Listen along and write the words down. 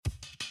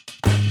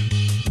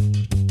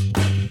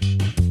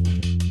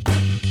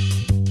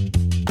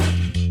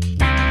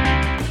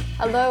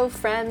Hello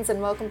friends and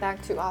welcome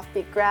back to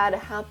Offbeat Grad.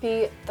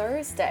 Happy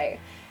Thursday.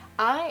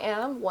 I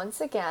am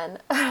once again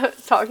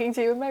talking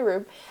to you in my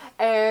room,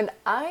 and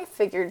I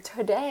figured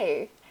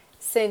today,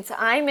 since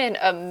I'm in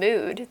a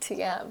mood,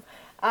 TM,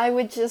 I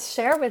would just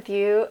share with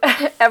you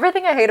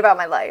everything I hate about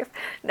my life.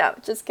 No,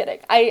 just kidding.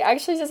 I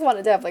actually just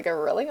wanted to have like a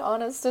really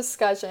honest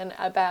discussion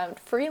about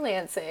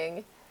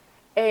freelancing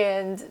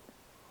and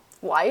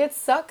why it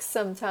sucks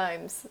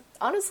sometimes.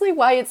 Honestly,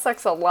 why it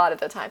sucks a lot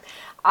of the time.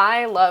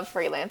 I love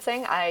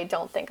freelancing. I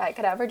don't think I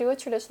could ever do a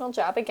traditional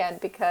job again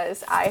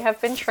because I have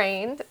been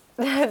trained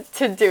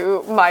to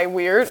do my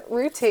weird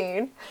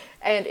routine.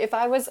 And if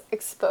I was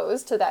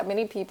exposed to that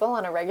many people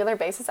on a regular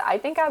basis, I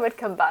think I would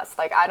combust.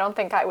 Like, I don't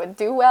think I would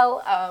do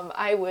well.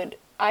 I would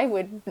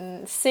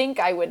sink.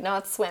 I would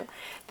not swim.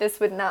 This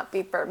would not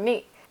be for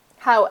me.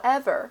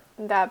 However,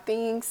 that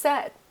being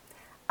said,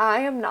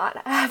 I am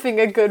not having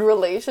a good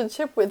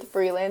relationship with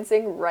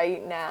freelancing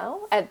right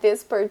now at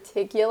this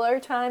particular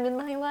time in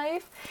my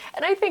life.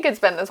 And I think it's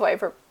been this way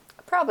for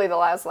probably the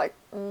last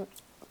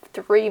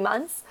 3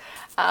 months.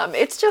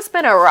 It's just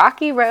been a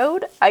rocky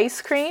road,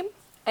 ice cream,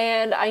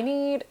 and I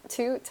need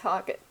to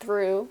talk it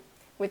through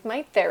with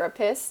my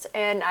therapist,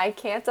 and I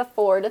can't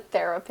afford a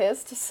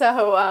therapist,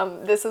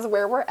 so this is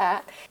where we're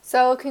at.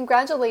 So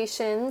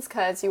congratulations,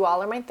 because you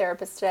all are my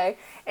therapist today,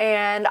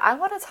 and I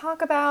want to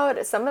talk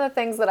about some of the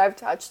things that I've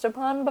touched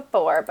upon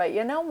before, but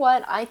you know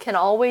what? I can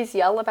always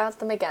yell about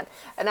them again,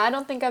 and I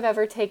don't think I've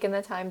ever taken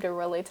the time to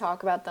really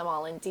talk about them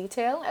all in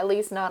detail, at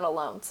least not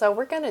alone. So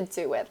we're gonna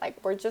do it.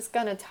 We're just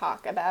gonna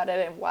talk about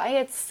it and why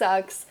it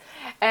sucks.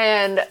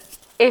 And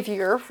if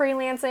you're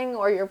freelancing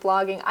or you're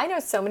blogging, I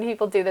know so many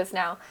people do this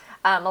now.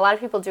 A lot of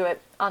people do it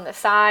on the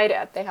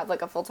side. They have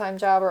a full-time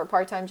job or a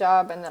part-time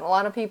job, and then a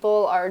lot of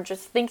people are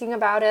just thinking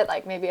about it,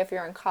 maybe if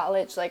you're in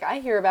college. I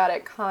hear about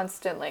it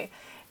constantly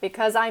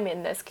because I'm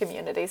in this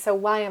community, so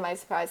why am I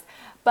surprised?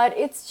 But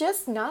it's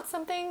just not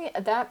something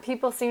that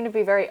people seem to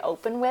be very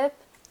open with,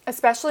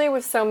 especially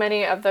with so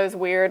many of those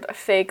weird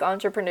fake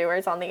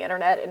entrepreneurs on the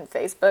internet and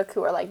Facebook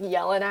who are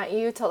yelling at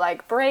you to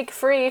break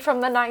free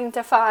from the 9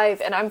 to 5.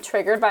 And I'm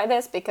triggered by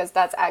this because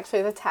that's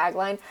actually the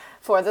tagline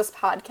for this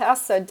podcast,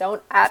 so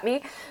don't at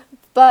me.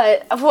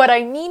 But what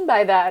I mean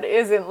by that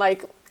isn't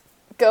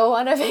go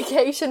on a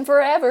vacation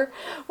forever.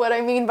 What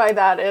I mean by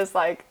that is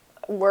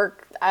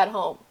work at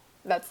home.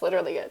 That's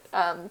literally it.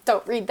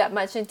 Don't read that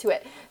much into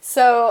it.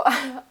 So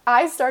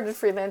I started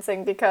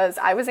freelancing because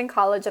I was in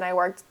college and I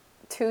worked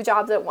 2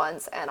 jobs at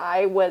once, and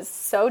I was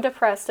so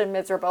depressed and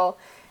miserable,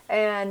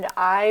 and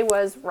I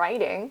was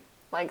writing,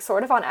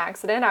 sort of on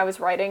accident. I was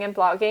writing and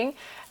blogging,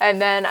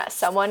 and then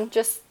someone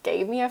just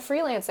gave me a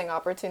freelancing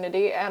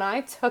opportunity, and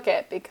I took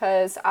it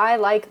because I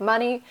like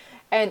money,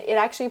 and it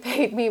actually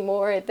paid me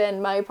more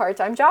than my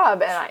part-time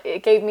job, and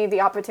it gave me the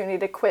opportunity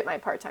to quit my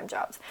part-time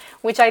jobs,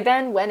 which I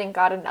then went and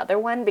got another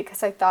one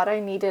because I thought I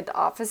needed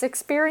office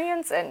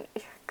experience, and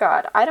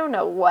God, I don't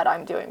know what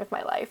I'm doing with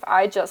my life.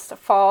 I just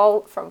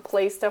fall from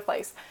place to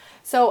place.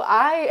 So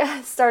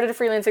I started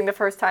freelancing the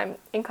first time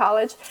in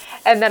college,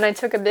 and then I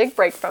took a big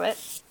break from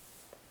it,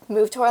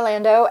 moved to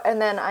Orlando,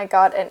 and then I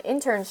got an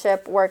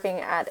internship working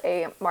at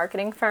a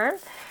marketing firm,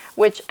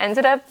 which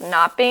ended up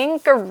not being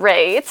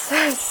great.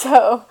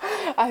 So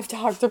I've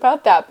talked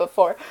about that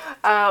before,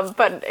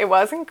 but it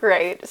wasn't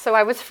great. So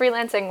I was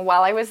freelancing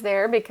while I was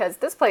there because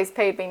this place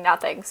paid me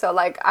nothing. So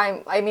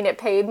it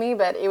paid me,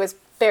 but it was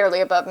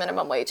barely above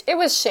minimum wage. It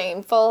was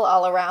shameful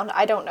all around.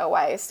 I don't know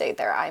why I stayed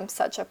there. I'm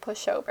such a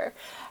pushover.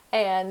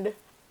 And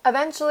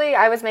eventually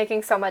I was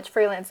making so much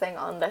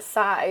freelancing on the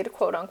side,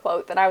 quote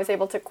unquote, that I was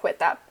able to quit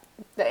the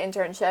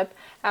internship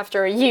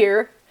after a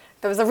year.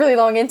 That was a really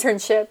long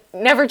internship,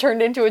 never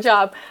turned into a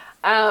job,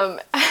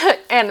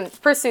 and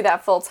pursue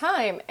that full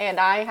time.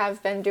 And I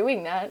have been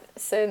doing that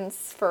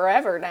since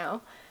forever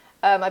now.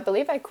 I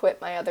believe I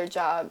quit my other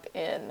job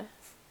in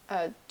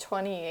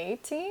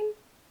 2018.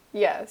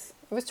 Yes,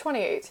 it was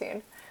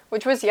 2018,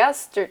 which was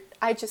yesterday.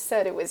 I just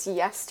said it was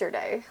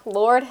yesterday.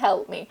 Lord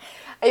help me.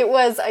 It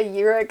was a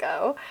year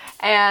ago,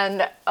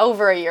 and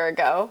over a year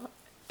ago.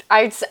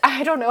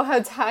 I don't know how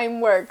time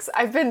works.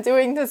 I've been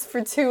doing this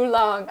for too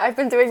long. I've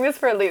been doing this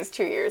for at least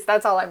 2 years.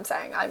 That's all I'm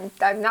saying.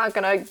 I'm not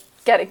going to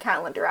get a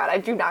calendar out. I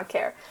do not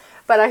care.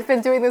 But I've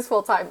been doing this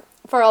full time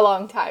for a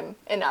long time.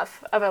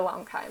 Enough of a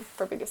long time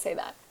for me to say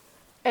that.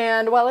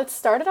 And while it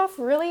started off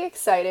really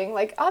exciting,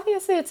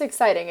 obviously it's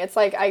exciting. It's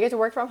I get to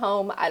work from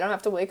home. I don't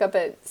have to wake up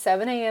at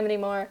 7 a.m.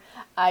 anymore.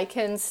 I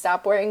can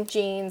stop wearing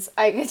jeans.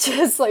 I can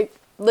just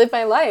live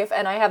my life,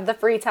 and I have the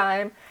free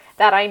time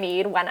that I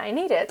need when I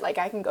need it.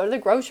 I can go to the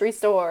grocery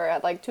store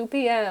at 2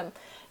 p.m.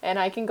 and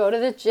I can go to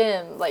the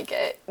gym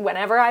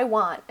whenever I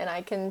want, and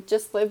I can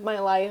just live my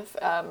life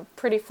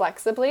pretty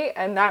flexibly,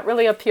 and that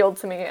really appealed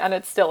to me, and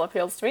it still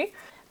appeals to me.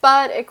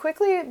 But it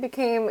quickly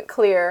became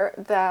clear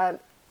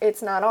that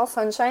it's not all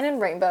sunshine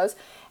and rainbows,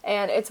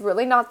 and it's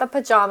really not the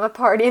pajama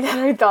party that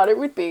I thought it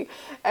would be,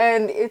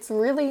 and it's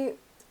really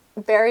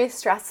very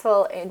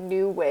stressful in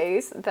new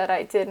ways that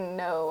I didn't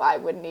know I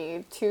would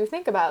need to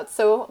think about.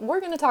 So we're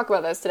going to talk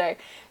about this today.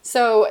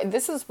 So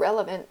this is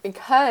relevant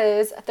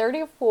because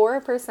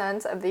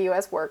 34% of the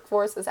US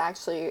workforce is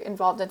actually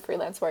involved in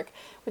freelance work,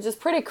 which is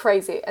pretty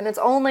crazy, and it's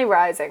only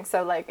rising.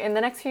 So like in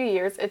the next few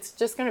years, it's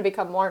just going to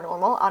become more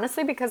normal,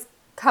 honestly, because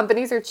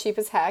companies are cheap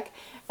as heck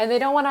and they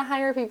don't want to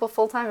hire people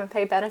full-time and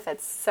pay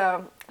benefits.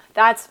 So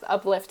that's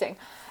uplifting.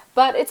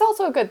 But it's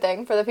also a good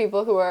thing for the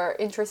people who are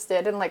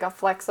interested in like a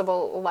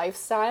flexible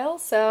lifestyle.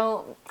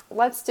 So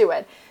let's do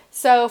it.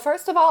 So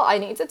first of all, I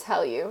need to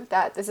tell you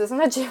that this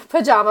isn't a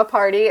pajama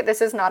party. This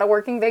is not a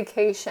working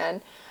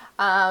vacation.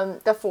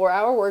 The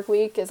 4-hour work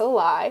week is a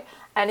lie.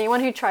 Anyone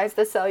who tries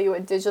to sell you a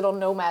digital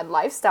nomad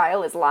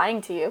lifestyle is lying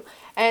to you.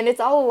 And it's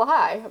all a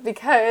lie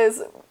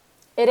because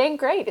it ain't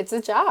great. It's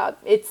a job.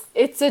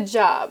 It's a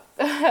job.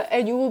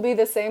 And you will be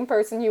the same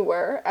person you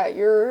were at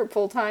your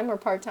full-time or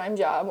part-time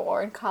job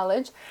or in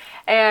college.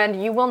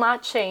 And you will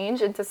not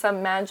change into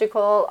some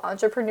magical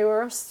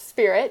entrepreneur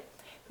spirit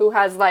who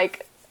has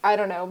like, I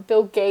don't know,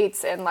 Bill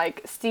Gates and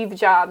like Steve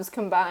Jobs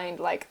combined,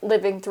 like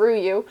living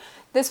through you.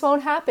 This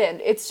won't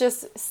happen. It's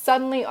just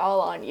suddenly all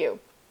on you.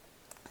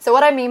 So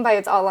what I mean by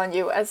it's all on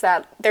you is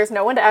that there's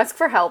no one to ask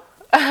for help.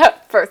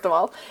 First of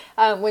all,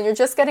 when you're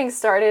just getting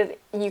started,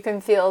 you can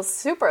feel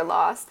super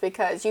lost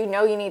because you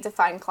know you need to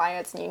find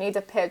clients and you need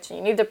to pitch and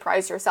you need to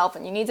price yourself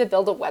and you need to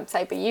build a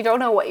website, but you don't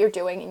know what you're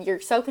doing and you're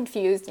so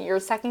confused and you're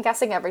second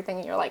guessing everything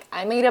and you're like,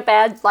 I made a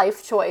bad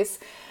life choice.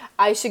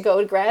 I should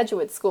go to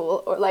graduate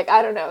school, or like,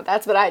 I don't know,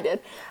 that's what I did.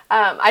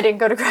 I didn't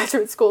go to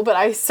graduate school, but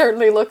I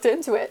certainly looked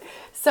into it.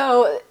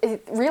 So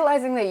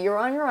realizing that you're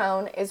on your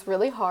own is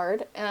really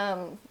hard.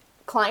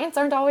 Clients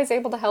aren't always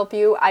able to help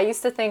you. I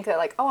used to think that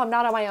like, oh, I'm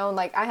not on my own.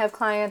 Like I have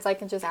clients, I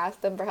can just ask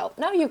them for help.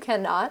 No, you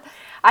cannot.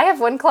 I have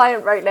one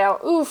client right now,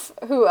 who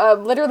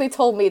literally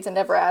told me to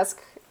never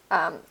ask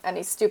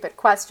any stupid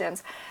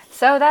questions.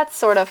 So that's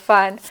sort of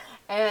fun.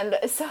 And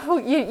so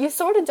you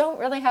sort of don't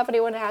really have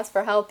anyone to ask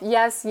for help.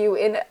 Yes, you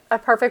in a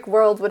perfect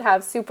world would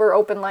have super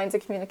open lines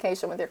of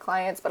communication with your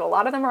clients, but a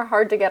lot of them are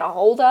hard to get a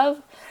hold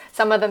of.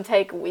 Some of them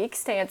take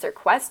weeks to answer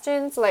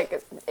questions.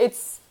 Like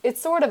it's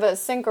sort of a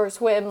sink or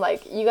swim.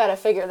 Like you got to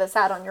figure this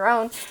out on your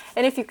own.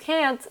 And if you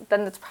can't,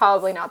 then it's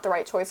probably not the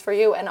right choice for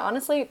you. And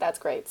honestly, that's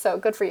great. So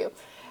good for you.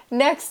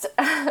 Next,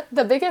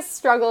 the biggest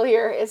struggle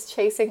here is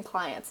chasing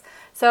clients.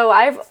 So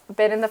I've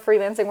been in the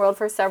freelancing world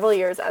for several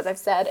years, as I've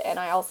said, and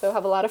I also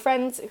have a lot of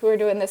friends who are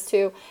doing this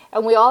too.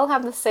 And we all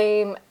have the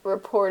same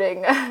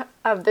reporting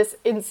of this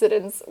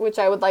incidence, which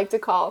I would like to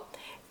call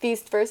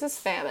feast versus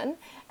famine.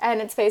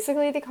 And it's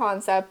basically the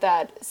concept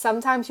that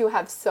sometimes you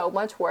have so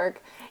much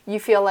work, you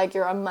feel like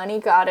you're a money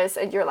goddess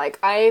and you're like,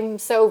 I'm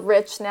so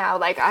rich now,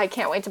 like I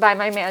can't wait to buy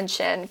my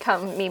mansion,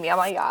 come meet me on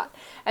my yacht.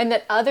 And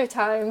then other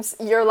times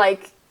you're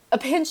like,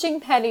 pinching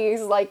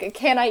pennies, like,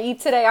 can I eat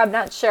today? I'm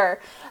not sure.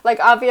 Like,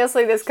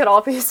 obviously, this could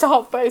all be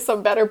solved by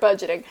some better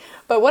budgeting.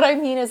 But what I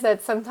mean is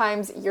that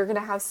sometimes you're going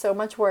to have so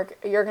much work,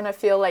 you're going to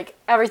feel like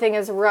everything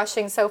is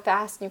rushing so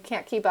fast and you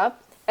can't keep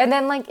up. And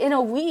then, like, in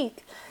a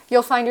week,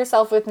 you'll find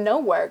yourself with no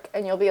work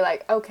and you'll be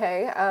like,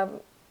 okay,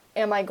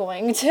 am I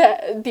going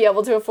to be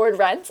able to afford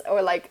rent?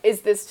 Or, like,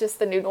 is this just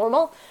the new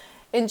normal?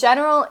 In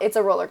general, it's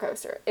a roller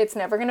coaster. It's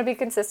never going to be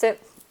consistent.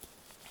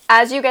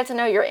 As you get to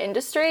know your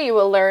industry, you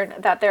will learn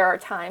that there are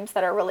times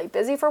that are really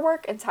busy for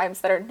work and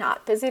times that are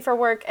not busy for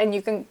work, and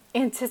you can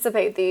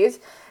anticipate these.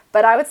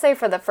 But I would say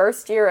for the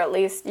first year at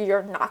least,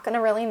 you're not going to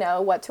really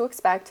know what to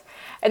expect.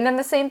 And then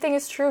the same thing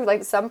is true,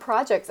 like some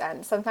projects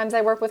end. Sometimes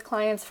I work with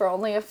clients for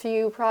only a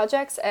few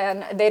projects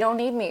and they don't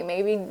need me,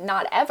 maybe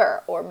not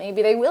ever, or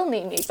maybe they will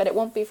need me, but it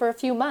won't be for a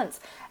few months.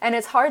 And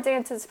it's hard to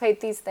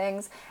anticipate these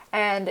things,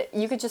 and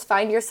you could just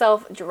find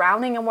yourself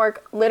drowning in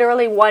work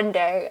literally one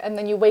day, and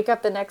then you wake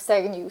up the next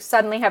day and you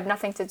suddenly have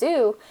nothing to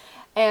do.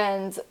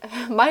 And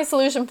my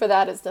solution for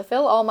that is to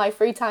fill all my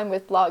free time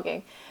with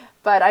blogging.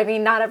 But I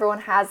mean, not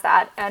everyone has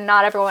that, and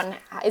not everyone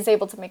is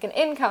able to make an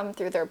income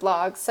through their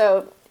blog.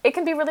 So it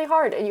can be really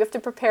hard, and you have to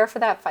prepare for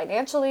that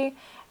financially,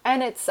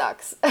 and it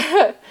sucks.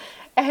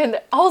 And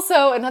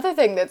also, another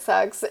thing that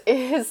sucks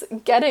is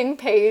getting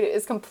paid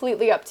is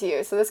completely up to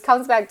you. So this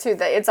comes back to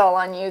the it's all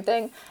on you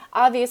thing.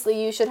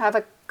 Obviously, you should have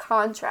a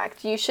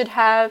contract. You should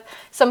have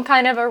some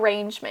kind of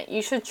arrangement.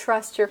 You should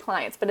trust your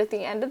clients. But at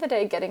the end of the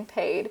day, getting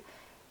paid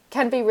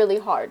can be really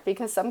hard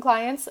because some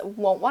clients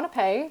won't want to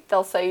pay.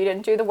 They'll say you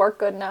didn't do the work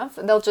good enough.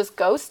 They'll just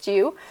ghost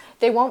you.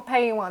 They won't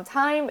pay you on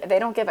time. They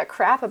don't give a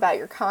crap about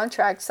your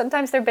contract.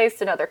 Sometimes they're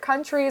based in other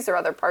countries or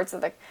other parts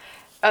of the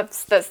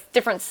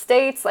different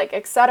states, like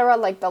etc.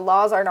 Like the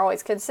laws aren't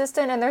always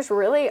consistent, and there's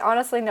really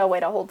honestly no way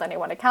to hold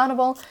anyone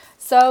accountable.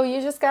 So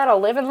you just gotta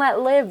live and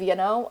let live, you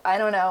know? I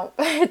don't know.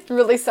 It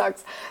really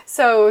sucks.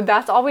 So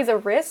that's always a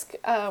risk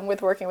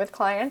with working with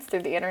clients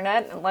through the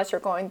internet. Unless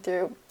you're going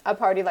through a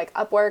party like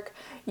Upwork,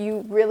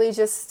 you really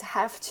just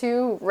have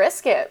to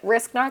risk it.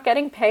 Risk not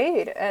getting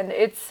paid, and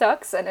it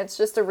sucks, and it's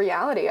just a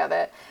reality of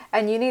it.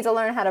 And you need to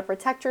learn how to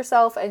protect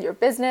yourself and your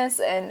business,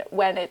 and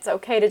when it's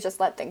okay to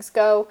just let things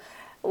go.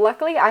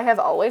 Luckily, I have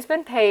always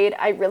been paid.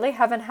 I really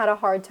haven't had a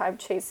hard time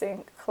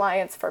chasing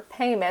clients for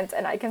payment,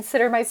 and I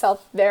consider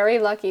myself very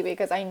lucky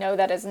because I know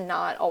that is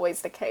not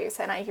always the case.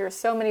 And I hear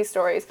so many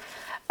stories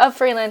of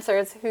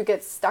freelancers who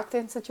get stuck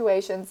in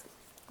situations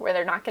where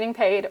they're not getting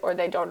paid, or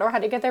they don't know how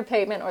to get their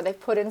payment, or they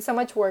put in so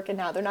much work and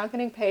now they're not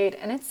getting paid,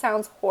 and it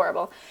sounds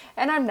horrible.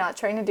 And I'm not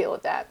trying to deal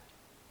with that.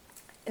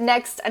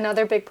 Next,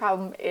 another big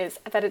problem is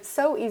that it's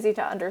so easy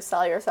to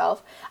undersell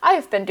yourself. I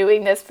have been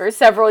doing this for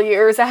several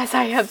years, as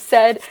I have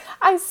said.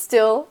 I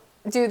still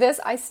do this.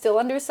 I still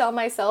undersell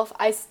myself.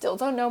 I still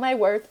don't know my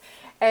worth.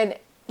 And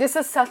this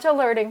is such a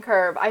learning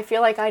curve. I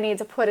feel like I need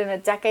to put in a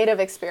decade of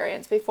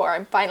experience before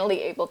I'm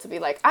finally able to be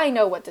like, I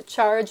know what to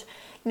charge.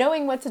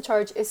 Knowing what to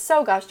charge is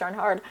so gosh darn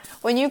hard.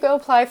 When you go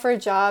apply for a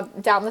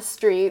job down the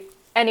street,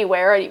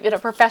 anywhere, even a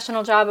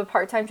professional job, a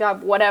part-time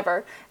job,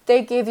 whatever,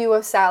 they give you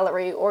a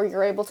salary, or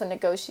you're able to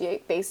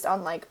negotiate based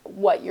on like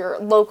what your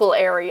local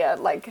area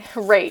like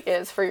rate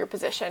is for your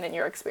position and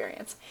your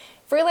experience.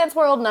 Freelance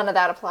world, none of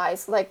that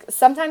applies. Like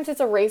sometimes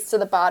it's a race to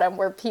the bottom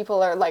where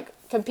people are like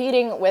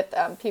competing with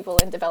people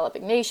in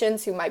developing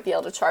nations who might be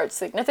able to charge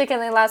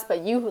significantly less,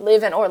 but you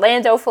live in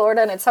Orlando,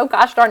 Florida, and it's so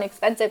gosh darn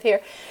expensive here.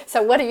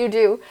 So what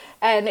do?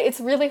 And it's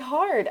really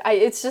hard.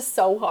 It's just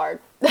so hard.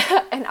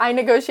 And I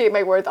negotiate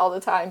my worth all the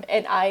time,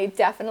 and I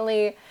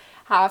definitely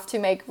have to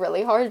make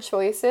really hard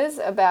choices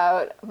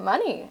about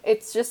money.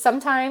 It's just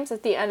sometimes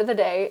at the end of the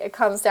day, it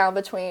comes down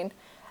between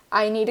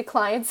I need a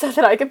client so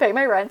that I can pay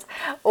my rent,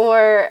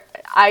 or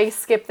I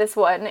skip this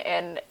one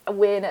and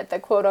win at the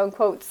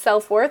quote-unquote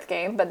self-worth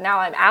game, but now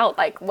I'm out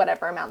like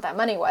whatever amount that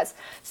money was.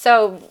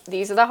 So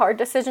these are the hard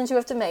decisions you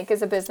have to make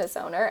as a business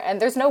owner,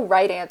 and there's no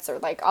right answer.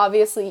 Like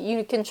obviously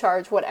you can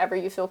charge whatever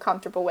you feel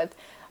comfortable with,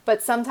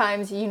 but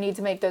sometimes you need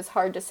to make those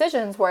hard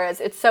decisions, whereas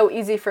it's so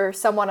easy for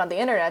someone on the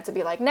internet to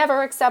be like,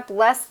 never accept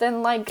less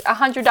than like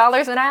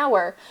 $100 an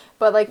hour.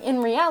 But like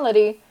in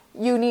reality,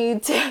 you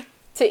need to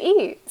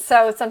eat.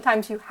 So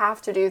sometimes you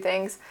have to do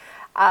things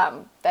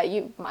that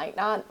you might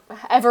not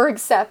ever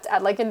accept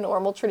at like a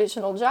normal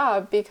traditional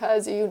job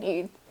because you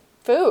need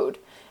food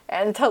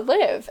and to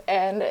live.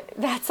 And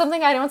that's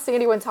something I don't see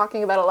anyone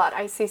talking about a lot.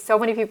 I see so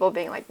many people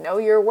being like, know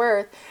your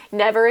worth,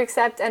 never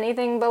accept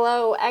anything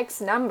below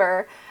X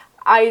number.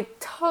 I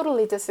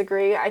totally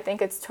disagree. I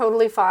think it's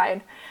totally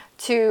fine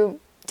to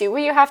do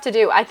what you have to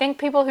do. I think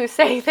people who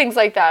say things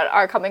like that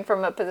are coming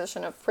from a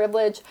position of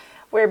privilege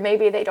where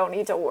maybe they don't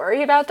need to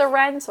worry about the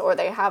rent, or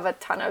they have a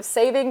ton of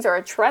savings or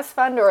a trust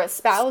fund or a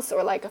spouse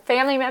or like a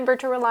family member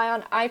to rely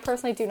on. I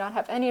personally do not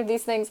have any of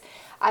these things.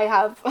 I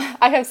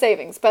have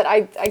savings, but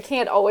I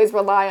can't always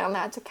rely on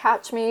that to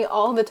catch me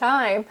all the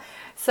time.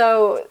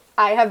 So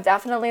I have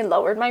definitely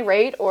lowered my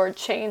rate or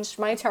changed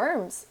my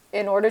terms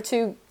in order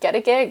to get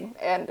a gig,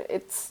 and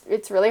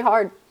it's really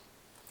hard.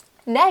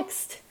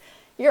 Next,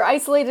 you're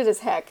isolated as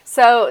heck.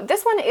 So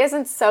this one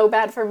isn't so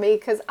bad for me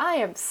because I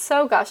am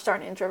so gosh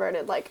darn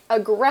introverted, like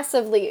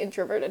aggressively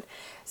introverted.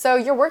 So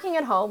you're working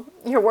at home,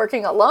 you're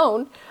working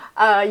alone,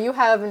 you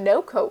have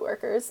no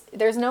coworkers,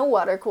 there's no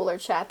water cooler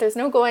chat, there's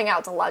no going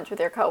out to lunch with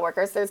your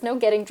coworkers, there's no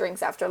getting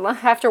drinks after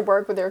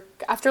work with your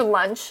after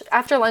lunch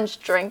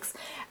drinks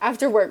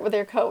after work with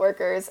your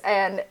coworkers,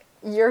 and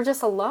you're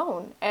just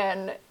alone,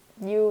 and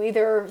you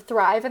either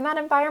thrive in that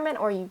environment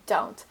or you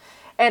don't.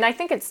 And I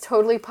think it's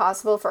totally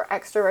possible for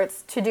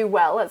extroverts to do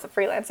well as a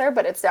freelancer,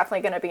 but it's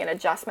definitely going to be an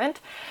adjustment.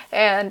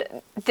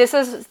 And this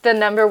is the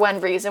number one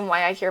reason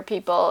why I hear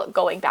people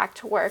going back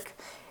to work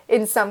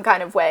in some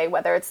kind of way,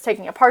 whether it's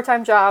taking a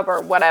part-time job or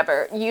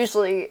whatever.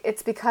 Usually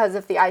it's because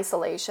of the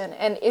isolation.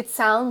 And it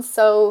sounds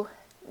so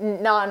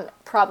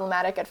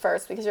non-problematic at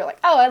first because you're like,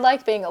 oh, I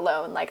like being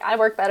alone. Like, I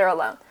work better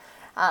alone.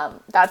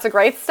 That's a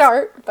great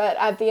start. But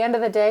at the end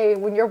of the day,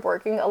 when you're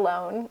working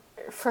alone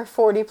for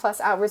 40 plus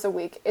hours a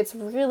week, it's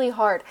really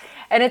hard.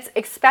 And it's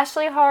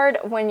especially hard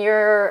when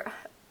you're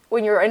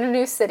in a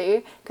new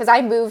city, because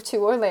I moved to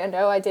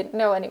Orlando. I didn't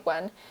know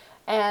anyone,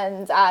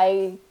 and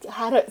I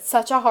had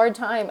such a hard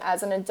time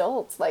as an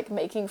adult, like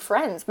making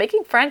friends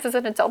as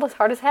an adult is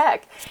hard as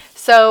heck.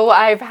 So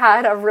I've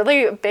had a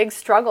really big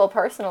struggle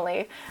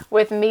personally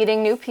with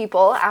meeting new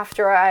people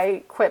after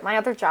I quit my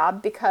other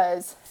job,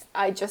 because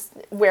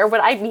where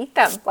would I meet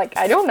them? Like,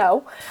 I don't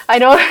know. I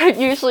know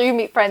usually you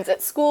meet friends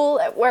at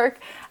school, at work,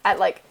 at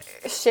like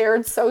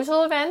shared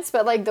social events,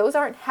 but like those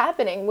aren't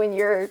happening when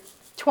you're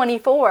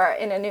 24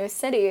 in a new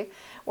city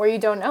where you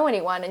don't know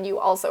anyone, and you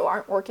also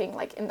aren't working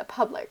like in the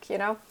public, you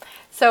know?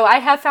 So I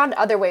have found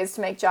other ways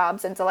to make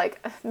jobs and to like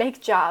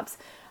make jobs,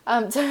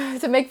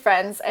 to make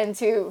friends and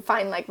to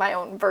find like my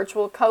own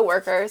virtual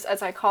coworkers,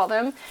 as I call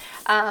them.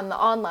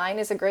 Online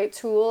is a great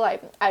tool.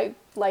 I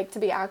like to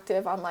be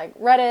active on like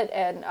Reddit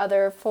and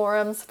other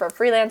forums for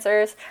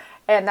freelancers,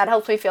 and that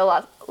helps me feel a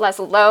lot less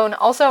alone.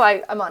 Also,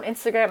 I'm on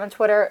Instagram and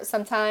Twitter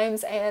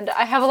sometimes, and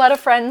I have a lot of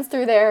friends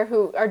through there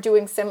who are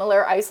doing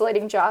similar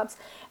isolating jobs,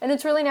 and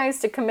it's really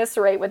nice to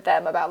commiserate with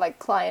them about like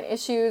client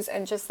issues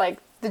and just like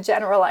the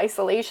general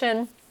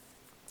isolation.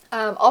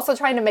 Also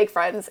trying to make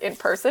friends in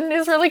person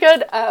is really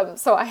good.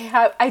 So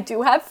I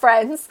do have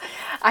friends.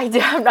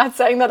 I'm not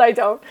saying that I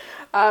don't.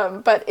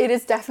 But it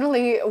is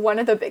definitely one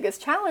of the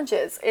biggest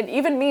challenges. And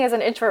even me as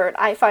an introvert,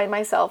 I find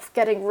myself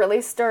getting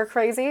really stir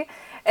crazy,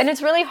 and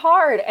it's really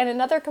hard. And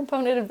another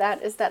component of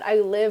that is that I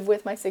live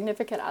with my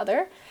significant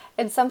other.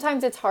 And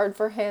sometimes it's hard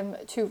for him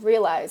to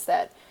realize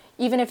that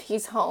even if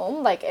he's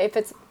home, like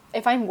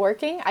if I'm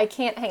working, I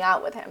can't hang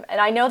out with him. And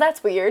I know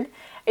that's weird.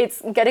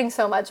 It's getting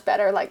so much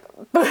better. Like,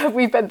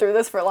 we've been through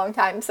this for a long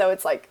time, so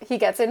it's like he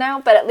gets it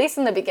now. But at least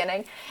in the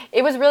beginning,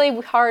 it was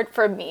really hard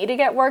for me to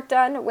get work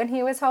done when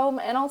he was home,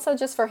 and also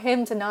just for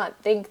him to not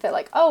think that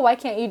like, oh, why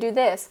can't you do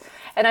this?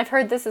 And I've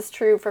heard this is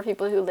true for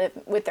people who live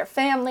with their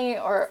family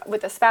or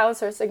with a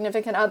spouse or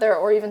significant other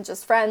or even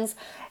just friends.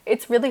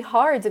 It's really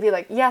hard to be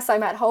like, yes,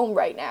 I'm at home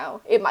right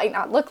now. It might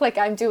not look like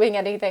I'm doing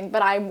anything,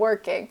 but I'm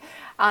working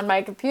on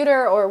my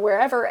computer or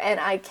wherever, and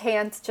I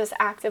can't just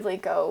actively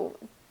go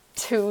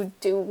to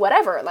do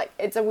whatever. Like,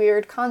 it's a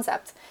weird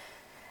concept,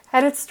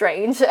 and it's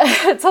strange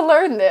to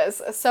learn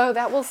this. So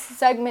that will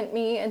segment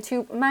me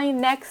into my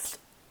next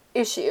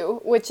issue,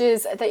 which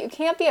is that you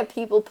can't be a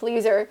people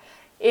pleaser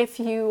if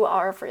you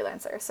are a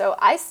freelancer. So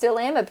I still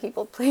am a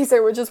people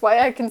pleaser, which is why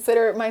I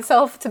consider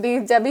myself to be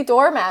Debbie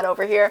Doormat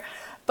over here.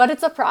 But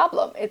it's a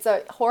problem. It's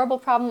a horrible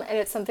problem, and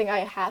it's something I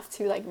have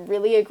to like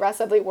really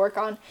aggressively work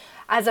on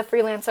as a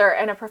freelancer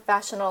and a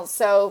professional.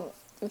 So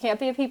you can't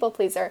be a people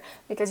pleaser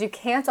because you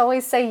can't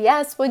always say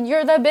yes when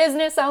you're the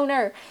business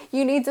owner.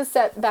 You need to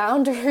set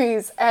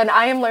boundaries, and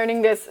I am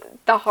learning this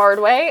the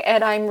hard way,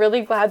 and I'm really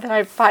glad that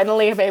I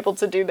finally am able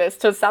to do this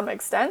to some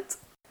extent.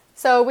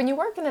 So when you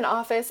work in an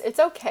office, it's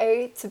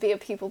okay to be a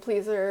people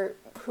pleaser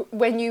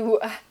when you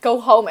go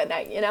home at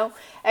night, you know?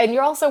 And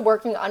you're also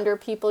working under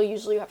people.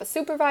 Usually you have a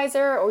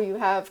supervisor or you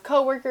have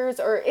coworkers,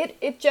 or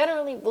it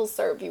generally will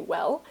serve you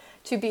well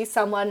to be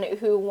someone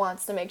who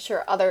wants to make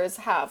sure others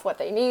have what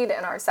they need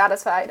and are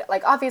satisfied.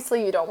 Like,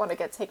 obviously you don't want to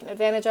get taken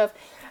advantage of,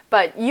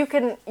 but you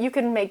can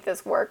make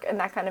this work in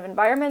that kind of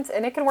environment,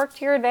 and it can work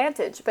to your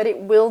advantage, but it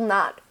will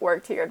not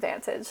work to your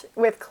advantage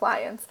with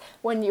clients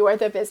when you are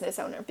the business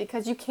owner,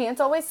 because you can't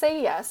always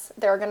say yes.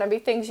 There are going to be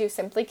things you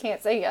simply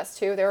can't say yes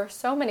to. There are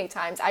so many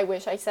times I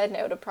wish I said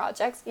no to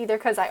projects, either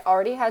because I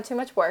already had too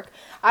much work,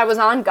 I was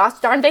on gosh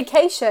darn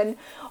vacation,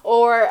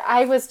 or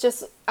I was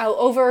just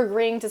over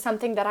agreeing to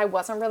something that I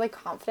wasn't really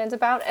confident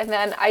about, and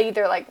then I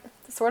either like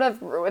sort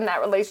of ruin that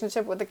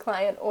relationship with the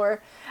client,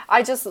 or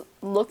I just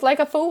look like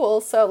a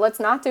fool, so let's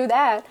not do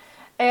that.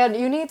 And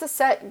you need to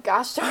set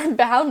gosh darn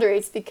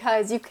boundaries,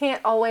 because you can't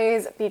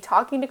always be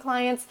talking to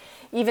clients,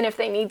 even if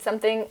they need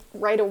something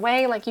right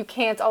away. Like, you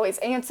can't always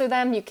answer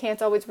them. You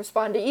can't always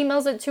respond to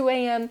emails at 2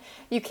 a.m.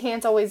 You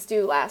can't always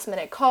do last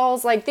minute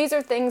calls. Like, these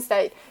are things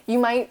that you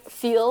might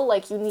feel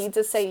like you need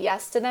to say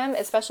yes to them,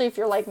 especially if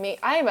you're like me.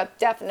 I am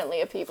definitely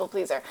a people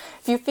pleaser.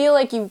 If you feel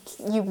like you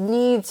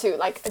need to,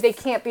 like, they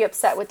can't be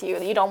upset with you,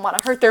 that you don't want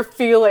to hurt their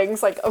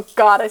feelings. Like, oh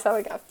God, I sound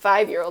like a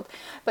 5-year-old.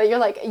 But you're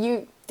like,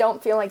 you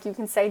don't feel like you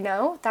can say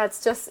no.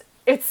 That's just,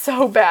 it's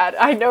so bad.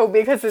 I know,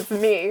 because it's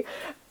me.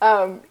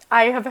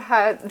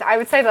 I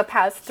would say the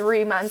past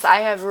 3 months,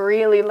 I have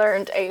really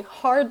learned a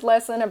hard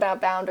lesson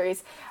about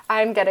boundaries.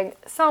 I'm getting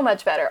so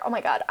much better. Oh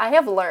my God. I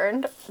have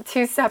learned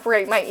to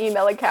separate my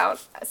email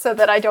account so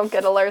that I don't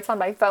get alerts on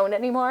my phone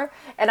anymore.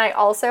 And I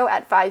also,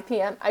 at 5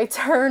 p.m., I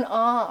turn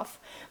off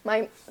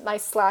my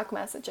Slack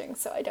messaging.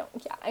 So I don't,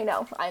 yeah, I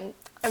know.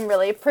 I'm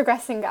really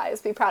progressing,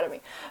 guys. Be proud of me.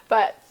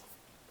 But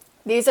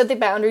these are the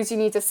boundaries you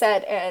need to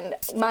set. And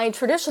my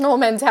traditional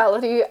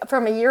mentality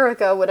from a year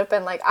ago would have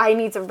been like, I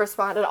need to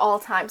respond at all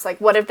times. Like,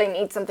 what if they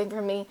need something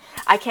from me?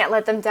 I can't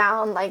let them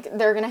down. Like,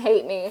 they're going to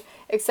hate me,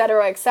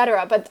 etc.,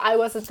 etc. But I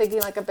wasn't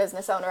thinking like a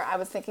business owner. I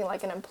was thinking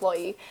like an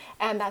employee,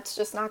 and that's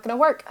just not going to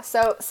work.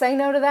 So say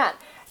no to that.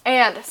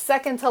 And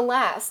second to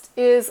last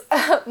is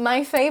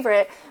my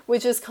favorite,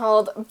 which is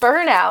called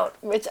burnout,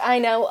 which I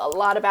know a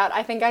lot about.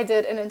 I think I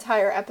did an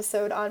entire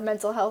episode on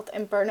mental health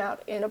and burnout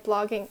in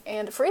blogging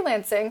and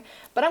freelancing,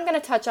 but I'm going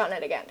to touch on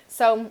it again.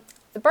 So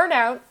the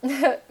burnout,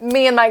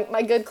 me and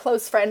my good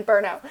close friend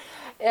burnout,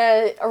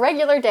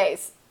 irregular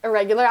days,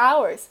 irregular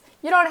hours.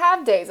 You don't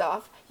have days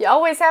off. You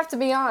always have to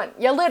be on.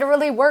 You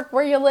literally work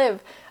where you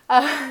live.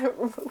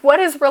 What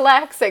is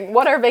relaxing?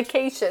 What are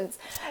vacations?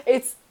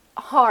 It's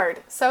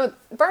hard. So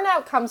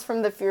burnout comes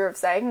from the fear of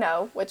saying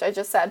no, which I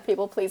just said,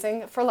 people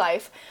pleasing for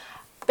life.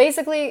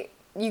 Basically,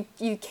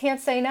 you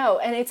can't say no,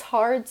 and it's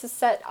hard to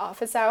set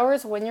office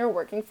hours when you're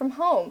working from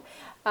home.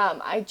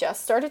 I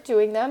just started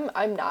doing them.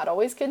 I'm not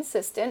always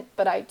consistent,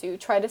 but I do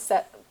try to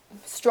set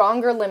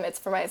stronger limits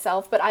for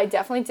myself, but I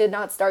definitely did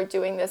not start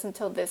doing this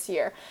until this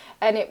year.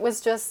 And it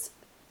was just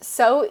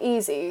so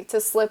easy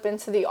to slip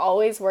into the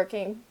always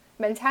working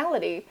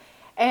mentality.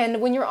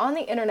 And when you're on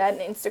the internet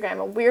and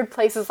Instagram and weird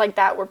places like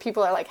that where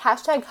people are like,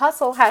 hashtag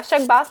hustle,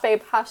 hashtag boss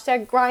babe,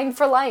 hashtag grind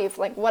for life,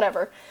 like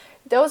whatever,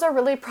 those are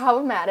really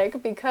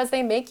problematic because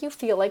they make you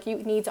feel like you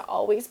need to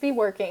always be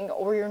working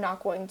or you're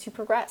not going to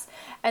progress.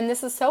 And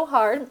this is so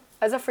hard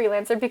as a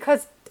freelancer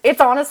because It's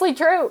honestly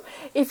true.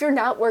 If you're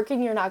not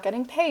working, you're not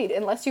getting paid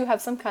unless you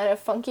have some kind of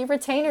funky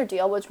retainer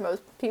deal, which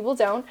most people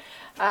don't.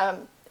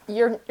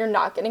 You're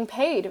not getting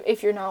paid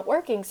if you're not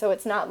working. So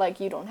it's not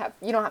like you don't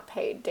have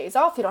paid days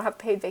off, you don't have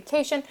paid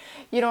vacation,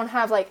 you don't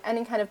have like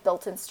any kind of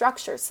built-in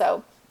structure.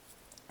 So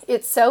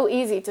it's so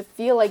easy to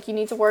feel like you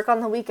need to work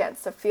on the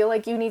weekends, to feel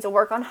like you need to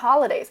work on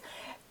holidays,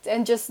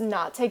 and just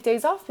not take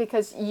days off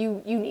because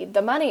you need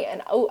the money.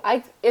 And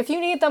if you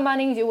need the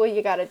money, do what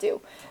you gotta do.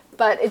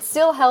 But it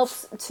still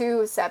helps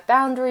to set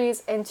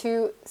boundaries and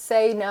to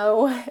say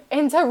no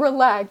and to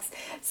relax.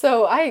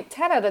 So I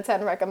 10 out of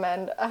 10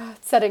 recommend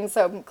setting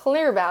some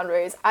clear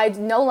boundaries. I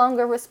no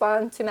longer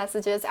respond to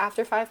messages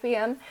after 5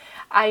 p.m.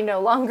 I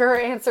no longer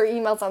answer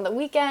emails on the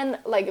weekend.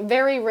 Like,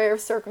 very rare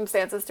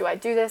circumstances do I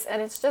do this,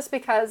 and it's just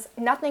because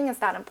nothing is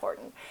that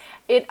important.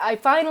 I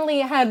finally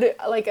had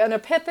like an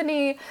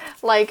epiphany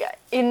like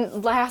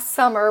in last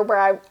summer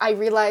where I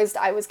realized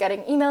I was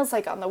getting emails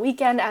like on the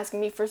weekend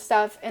asking me for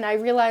stuff, and I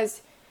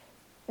realized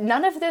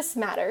none of this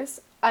matters.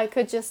 I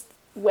could just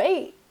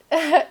wait.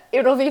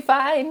 It'll be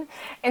fine.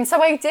 And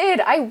so I did.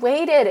 I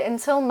waited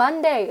until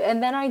Monday,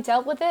 and then I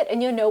dealt with it,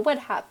 and you know what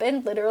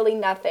happened? Literally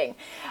nothing.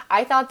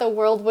 I thought the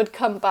world would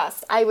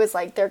combust. I was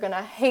like, they're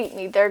gonna hate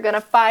me. They're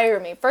gonna fire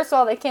me. First of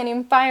all, they can't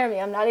even fire me.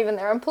 I'm not even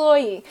their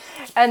employee.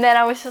 And then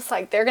I was just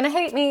like, they're gonna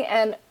hate me,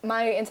 and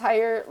my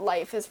entire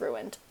life is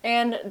ruined.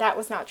 And that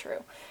was not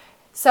true.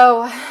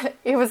 So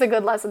it was a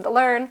good lesson to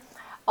learn.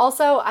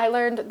 Also, I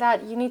learned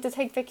that you need to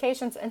take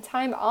vacations and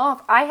time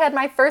off. I had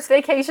my first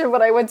vacation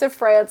when I went to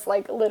France,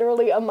 like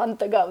literally a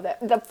month ago,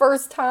 the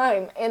first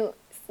time. And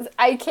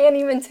I can't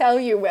even tell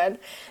you when,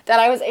 that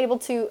I was able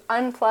to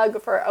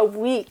unplug for a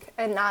week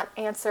and not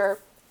answer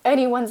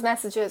anyone's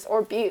messages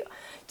or be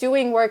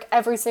doing work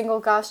every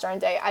single gosh darn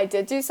day. I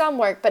did do some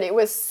work, but it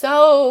was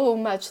so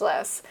much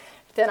less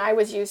than I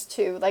was used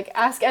to. Like,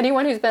 ask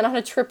anyone who's been on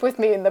a trip with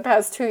me in the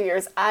past 2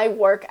 years. I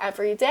work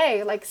every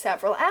day, like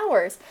several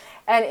hours.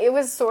 And it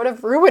was sort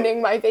of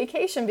ruining my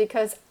vacation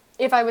because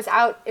if I was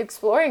out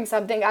exploring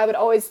something, I would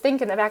always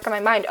think in the back of my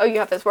mind, oh, you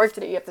have this work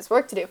to do, you have this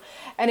work to do.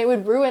 And it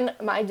would ruin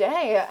my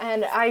day.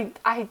 And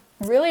I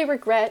really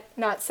regret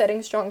not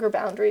setting stronger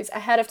boundaries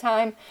ahead of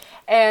time.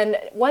 And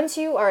once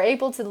you are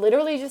able to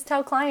literally just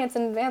tell clients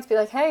in advance, be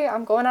like, hey,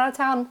 I'm going out of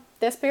town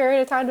this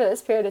period of time to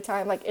this period of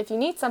time. Like, if you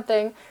need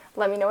something,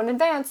 let me know in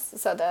advance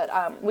so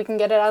that we can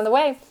get it out of the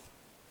way.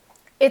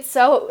 It's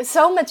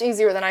so much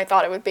easier than I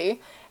thought it would be.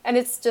 And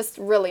it's just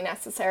really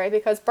necessary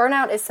because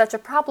burnout is such a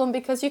problem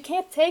because you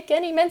can't take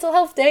any mental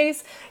health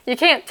days. You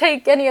can't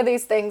take any of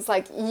these things.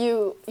 Like,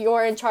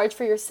 you're in charge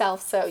for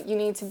yourself. So you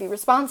need to be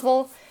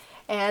responsible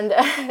and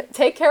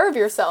take care of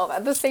yourself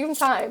at the same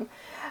time.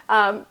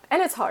 And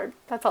it's hard.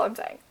 That's all I'm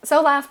saying.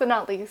 So last but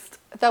not least,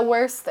 the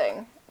worst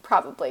thing,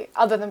 probably,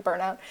 other than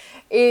burnout,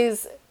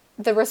 is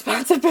the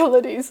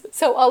responsibilities.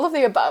 So all of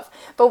the above.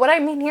 But what I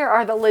mean here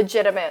are the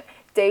legitimate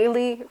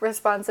daily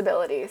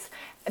responsibilities,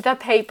 the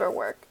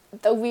paperwork,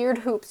 the weird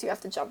hoops you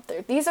have to jump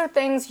through. These are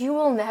things you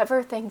will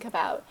never think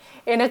about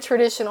in a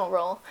traditional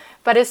role.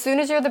 But as soon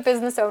as you're the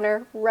business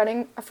owner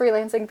running a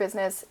freelancing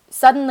business,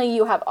 suddenly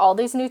you have all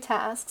these new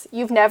tasks.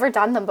 You've never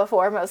done them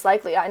before, most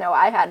likely. I know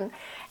I hadn't.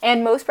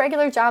 And most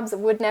regular jobs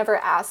would never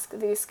ask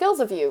these skills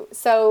of you.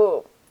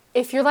 So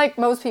if you're like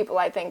most people,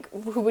 I think,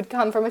 who would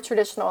come from a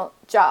traditional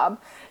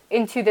job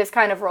into this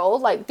kind of role,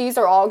 like, these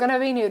are all going to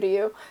be new to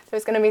you.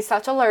 There's going to be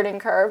such a learning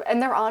curve, and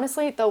they're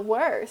honestly the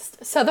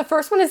worst. So the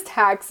first one is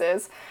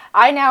taxes.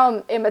 I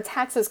now am a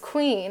taxes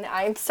queen.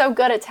 I'm so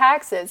good at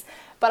taxes,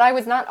 but I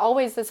was not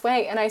always this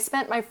way, and I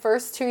spent my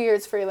first 2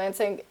 years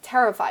freelancing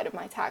terrified of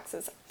my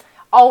taxes.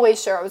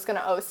 Always sure I was going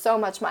to owe so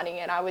much money,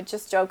 and I would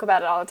just joke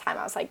about it all the time.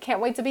 I was like,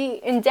 can't wait to be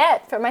in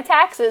debt for my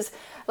taxes,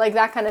 like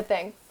that kind of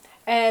thing.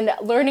 And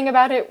learning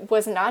about it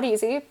was not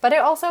easy, but it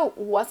also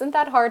wasn't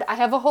that hard. I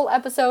have a whole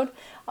episode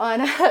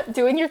on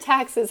doing your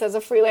taxes as a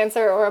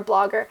freelancer or a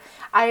blogger.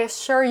 I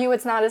assure you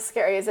it's not as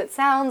scary as it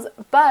sounds,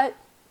 but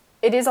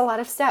it is a lot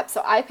of steps.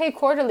 So I pay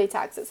quarterly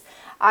taxes.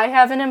 I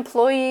have an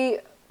I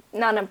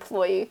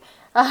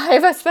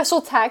have a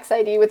special tax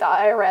ID with the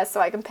IRS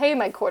so I can pay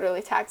my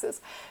quarterly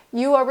taxes.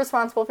 You are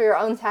responsible for your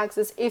own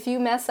taxes. If you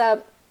mess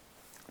up,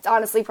 it's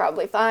honestly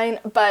probably fine,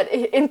 but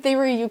in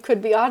theory you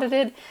could be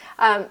audited.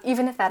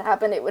 Even if that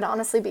happened, it would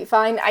honestly be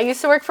fine. I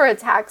used to work for a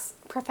tax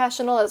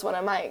professional as one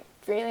of my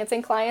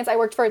freelancing clients. I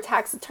worked for a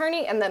tax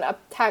attorney and then a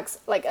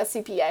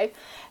CPA.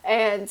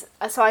 And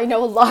so I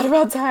know a lot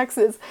about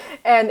taxes,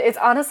 and it's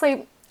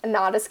honestly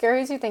not as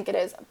scary as you think it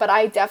is, but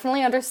I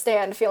definitely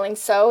understand feeling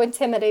so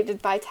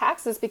intimidated by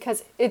taxes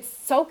because it's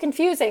so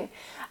confusing.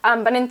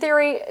 But in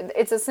theory,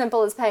 it's as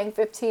simple as paying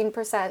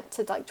 15%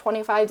 to like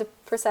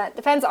 25%,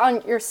 depends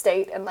on your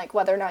state and like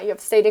whether or not you have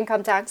state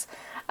income tax,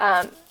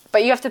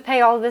 But you have to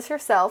pay all of this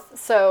yourself,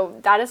 so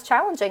that is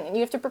challenging, and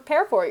you have to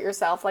prepare for it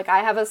yourself. Like,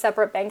 I have a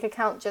separate bank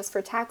account just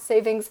for tax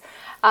savings,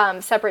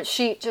 separate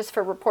sheet just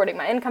for reporting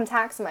my income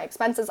tax and my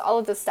expenses, all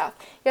of this stuff.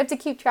 You have to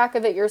keep track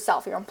of it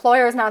yourself. Your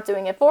employer is not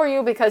doing it for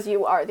you because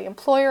you are the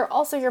employer.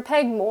 Also, you're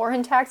paying more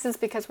in taxes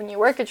because when you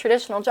work a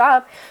traditional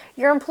job,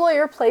 your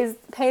employer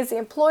pays the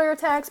employer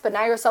tax, but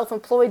now you're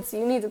self-employed, so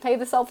you need to pay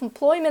the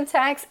self-employment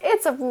tax.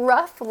 It's a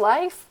rough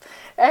life.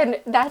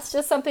 And that's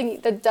just something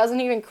that doesn't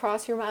even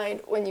cross your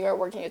mind when you are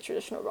working a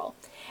traditional role.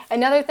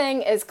 Another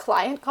thing is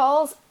client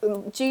calls.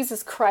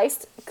 Jesus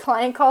Christ,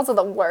 client calls are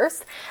the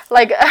worst.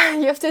 Like,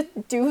 you have to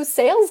do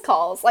sales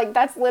calls. Like,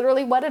 that's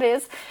literally what it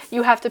is.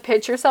 You have to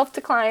pitch yourself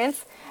to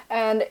clients,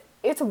 and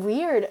it's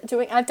weird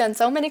I've done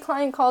so many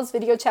client calls,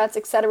 video chats,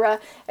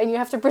 etc., and you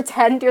have to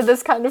pretend you're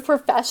this kind of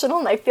professional,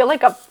 and I feel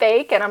like a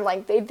fake, and I'm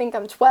like, they think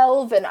I'm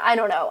 12, and I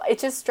don't know, it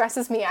just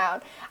stresses me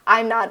out.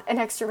 I'm not an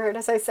extrovert,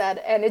 as I said,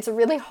 and it's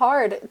really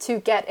hard to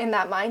get in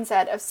that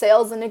mindset of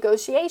sales and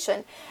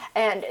negotiation,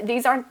 and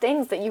these aren't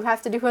things that you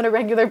have to do on a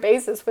regular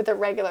basis with a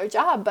regular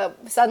job,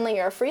 but suddenly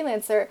you're a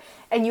freelancer,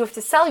 and you have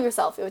to sell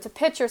yourself, you have to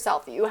pitch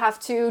yourself, you have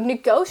to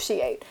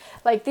negotiate.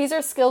 Like, these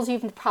are skills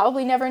you've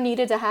probably never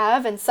needed to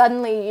have, and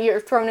suddenly you're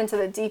thrown into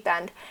the deep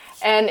end.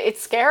 And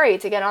it's scary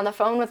to get on the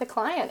phone with a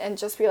client and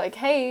just be like,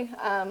 hey,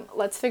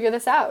 let's figure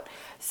this out.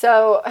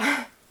 So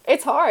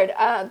it's hard.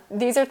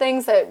 These are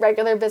things that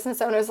regular business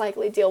owners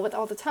likely deal with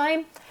all the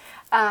time.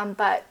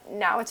 But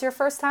now it's your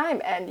first time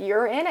and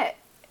you're in it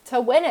to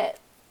win it.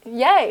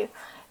 Yay.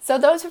 So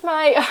those are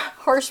my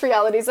harsh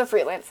realities of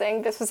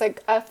freelancing. This was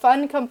a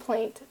fun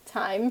complaint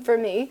time for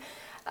me.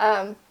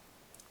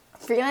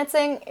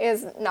 Freelancing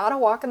is not a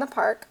walk in the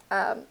park.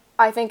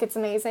 I think it's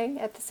amazing.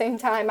 At the same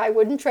time, I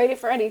wouldn't trade it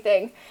for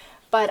anything,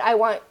 but I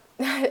want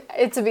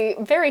it to be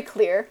very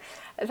clear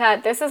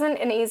that this isn't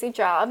an easy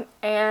job,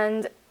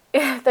 and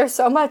there's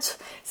so much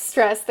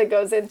stress that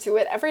goes into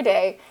it every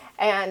day,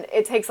 and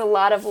it takes a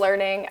lot of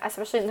learning,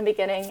 especially in the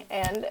beginning.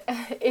 And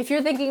if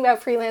you're thinking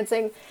about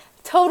freelancing,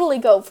 totally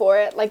go for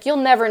it. Like, you'll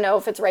never know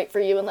if it's right for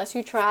you unless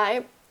you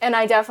try. And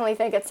I definitely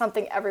think it's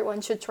something everyone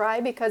should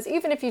try, because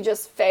even if you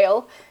just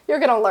fail, you're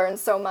going to learn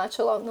so much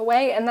along the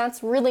way, and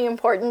that's really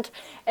important.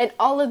 And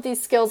all of these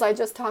skills I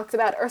just talked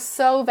about are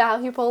so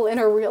valuable in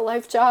a real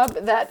life job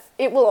that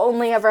it will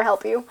only ever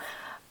help you.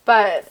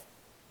 But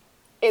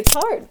it's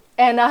hard.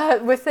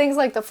 And with things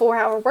like the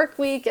 4-hour work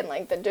week and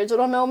like the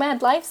digital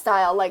nomad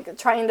lifestyle, like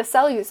trying to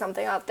sell you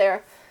something out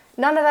there,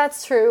 none of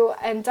that's true,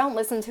 and don't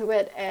listen to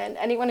it. And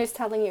anyone who's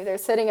telling you they're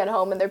sitting at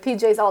home in their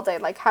PJs all day,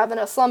 like having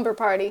a slumber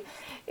party,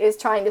 is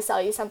trying to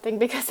sell you something,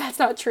 because that's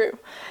not true.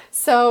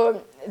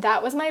 So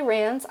that was my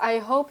rant. I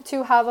hope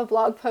to have a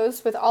blog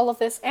post with all of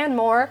this and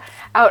more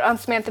out on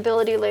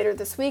Samanthability later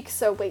this week,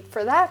 so wait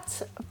for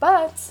that.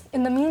 But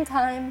in the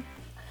meantime,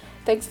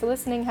 thanks for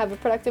listening. Have a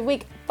productive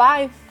week.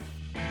 Bye.